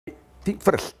think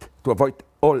first, to avoid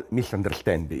all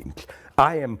misunderstandings,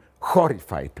 I am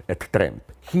horrified at Trump.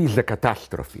 He is a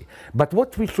catastrophe. But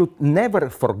what we should never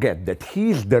forget, that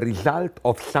he is the result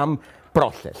of some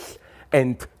process.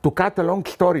 And to cut a long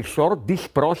story short, this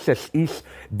process is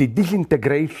the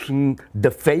disintegration,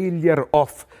 the failure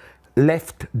of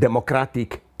left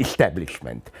democratic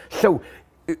establishment. So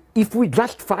if we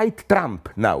just fight Trump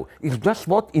now, it's just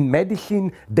what in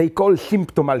medicine they call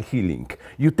symptomal healing.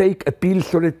 You take a pill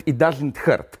so that it doesn't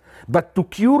hurt. But to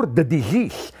cure the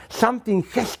disease, something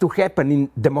has to happen in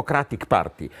Democratic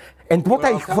Party. And what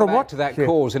I'll come back to that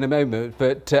cause in a moment,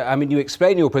 but I mean, you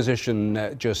explain your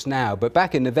position just now, but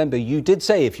back in November you did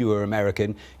say if you were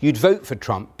American, you'd vote for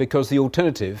Trump because the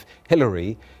alternative,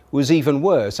 Hillary, was even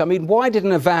worse. I mean, why did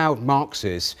an avowed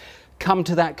Marxist come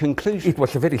to that conclusion? It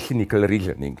was a very cynical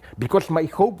reasoning, because my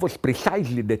hope was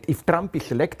precisely that if Trump is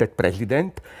elected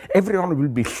president, everyone will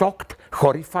be shocked,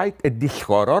 horrified at this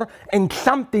horror, and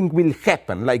something will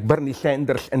happen, like Bernie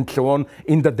Sanders and so on,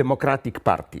 in the Democratic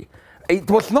Party. It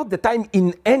was not the time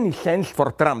in any sense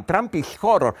for Trump. Trump is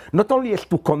horror, not only as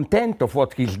to content of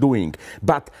what he's doing,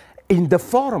 but in the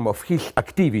form of his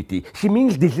activity. He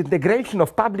means disintegration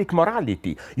of public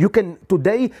morality. You can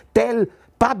today tell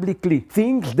publicly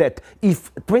things that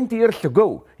if 20 years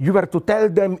ago you were to tell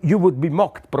them, you would be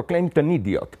mocked, proclaimed an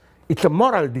idiot. It's a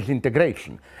moral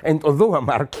disintegration. And although a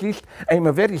Marxist, I'm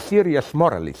a very serious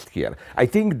moralist here. I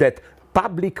think that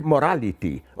public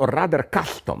morality, or rather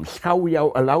customs, how we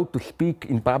are allowed to speak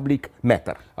in public,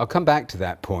 matter. I'll come back to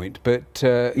that point, but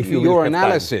your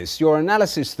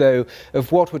analysis, though,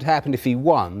 of what would happen if he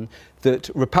won,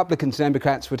 that Republicans and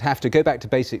Democrats would have to go back to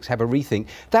basics, have a rethink,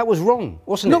 that was wrong,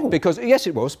 wasn't it? Because, yes,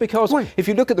 it was, because if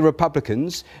you look at the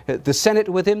Republicans, the Senate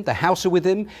are with him, the House are with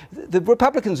him, the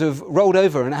Republicans have rolled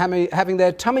over and having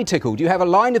their tummy tickled. You have a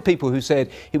line of people who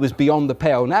said it was beyond the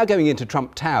pale, now going into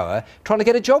Trump Tower, trying to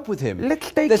get a job with him.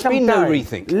 There's been no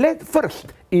rethink.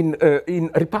 First, in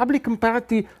Republican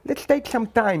Party, let's take some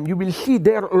time. You will see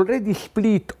they're already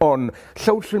split on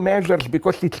social measures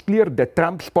because it's clear that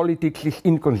Trump's politics is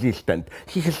inconsistent.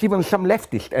 He has even some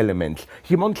leftist elements.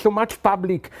 He wants so much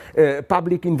public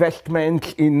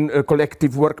investment in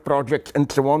collective work projects and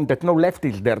so on that no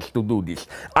leftist dares to do this.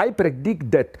 I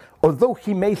predict that although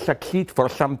he may succeed for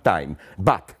some time,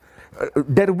 but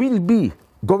there will be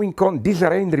going on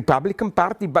disarray in the Republican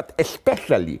Party, but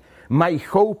especially my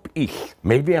hope is,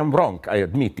 maybe I'm wrong, I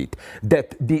admit it,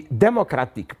 that the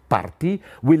Democratic Party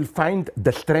will find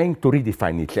the strength to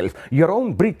redefine itself. Your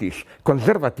own British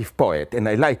conservative poet, and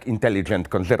I like intelligent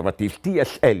conservatives,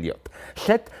 T.S. Eliot,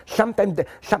 said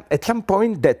at some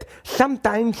point that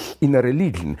sometimes in a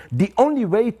religion, the only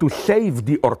way to save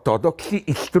the orthodoxy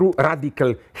is through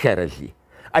radical heresy.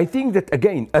 I think that,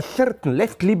 again, a certain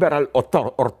left liberal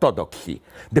orthodoxy,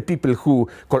 the people who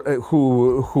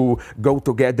go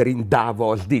together in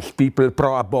Davos, these people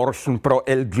pro-abortion,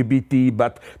 pro-LGBT,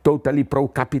 but totally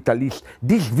pro-capitalist,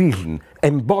 this vision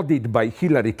embodied by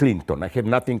Hillary Clinton, I have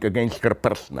nothing against her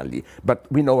personally, but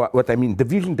we know what I mean, the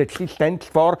vision that she stands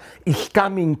for is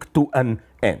coming to an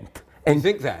end. And you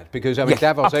think that? Because, I mean, yes,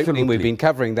 Davos opening, we've been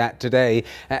covering that today.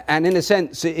 And in a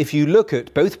sense, if you look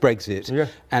at both Brexit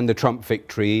and the Trump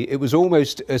victory, it was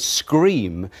almost a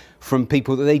scream from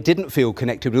people that they didn't feel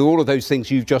connected with all of those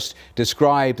things you've just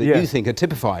described that you think are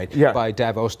typified by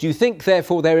Davos. Do you think,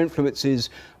 therefore, their influence is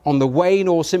on the wane,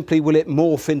 or simply will it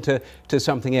morph into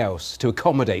something else to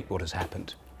accommodate what has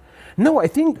happened? No, I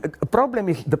think the problem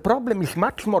is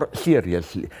much more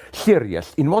serious.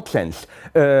 In what sense?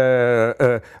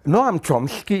 Noam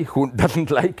Chomsky, who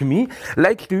doesn't like me,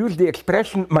 likes to use the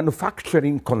expression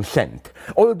manufacturing consent.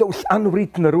 All those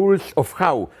unwritten rules of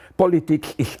how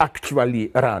politics is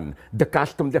actually run, the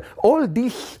custom, all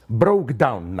this broke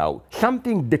down now.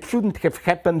 Something that shouldn't have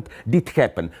happened did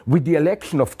happen with the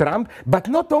election of Trump. But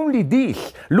not only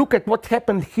this, look at what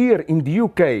happened here in the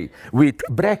UK with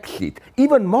Brexit.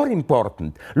 Even more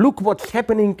important, look what's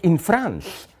happening in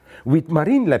France with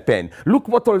Marine Le Pen. Look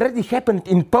what already happened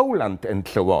in Poland and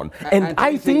so on. And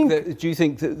I think... Do you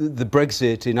think that the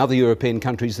Brexit in other European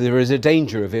countries, there is a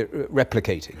danger of it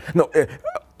replicating? No.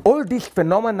 All these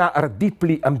phenomena are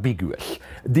deeply ambiguous.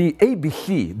 The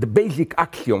ABC, the basic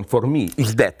axiom for me,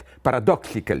 is that,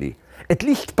 paradoxically, at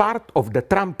least part of the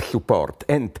Trump support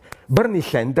and Bernie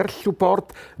Sanders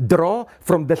support draw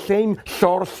from the same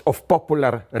source of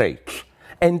popular rage.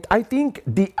 And I think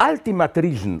the ultimate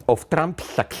reason of Trump's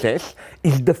success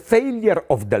is the failure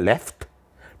of the left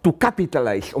to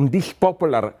capitalize on this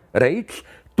popular rage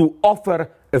to offer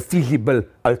a feasible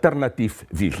alternative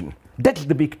vision. That's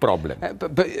the big problem.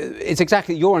 But it's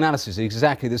exactly, your analysis is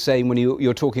exactly the same when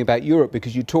you're talking about Europe,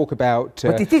 because you talk about...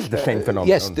 but it is the same phenomenon.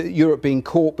 Yes, Europe being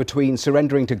caught between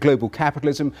surrendering to global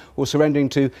capitalism or surrendering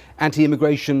to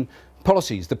anti-immigration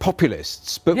policies, the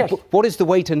populists. But yes. What is the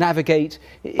way to navigate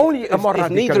only a more if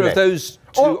radical neither left. Of those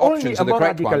two options are the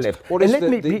correct ones? Left. What is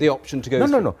the option to go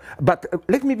through? No. But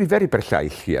let me be very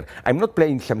precise here. I'm not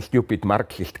playing some stupid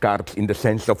Marxist cards in the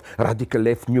sense of radical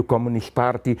left, new communist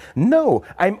party. No,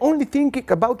 I'm only thinking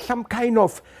about some kind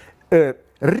of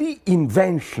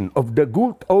reinvention of the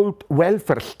good old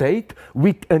welfare state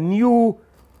with a new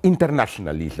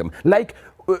internationalism. Like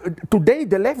today,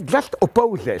 the left just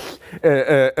opposes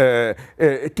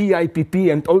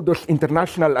TIPP and all those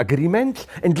international agreements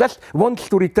and just wants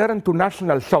to return to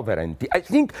national sovereignty. I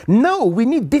think, no, we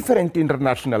need different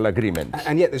international agreements.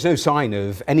 And yet there's no sign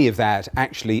of any of that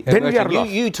actually emerging. Then we are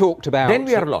lost. You talked about... Then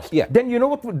we are lost. Yeah. Then you know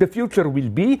what the future will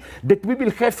be? That we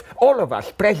will have, all of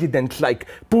us, presidents like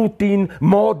Putin,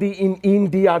 Modi in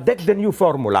India. That's the new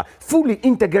formula. Fully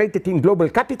integrated in global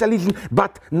capitalism,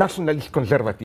 but nationalist conservative.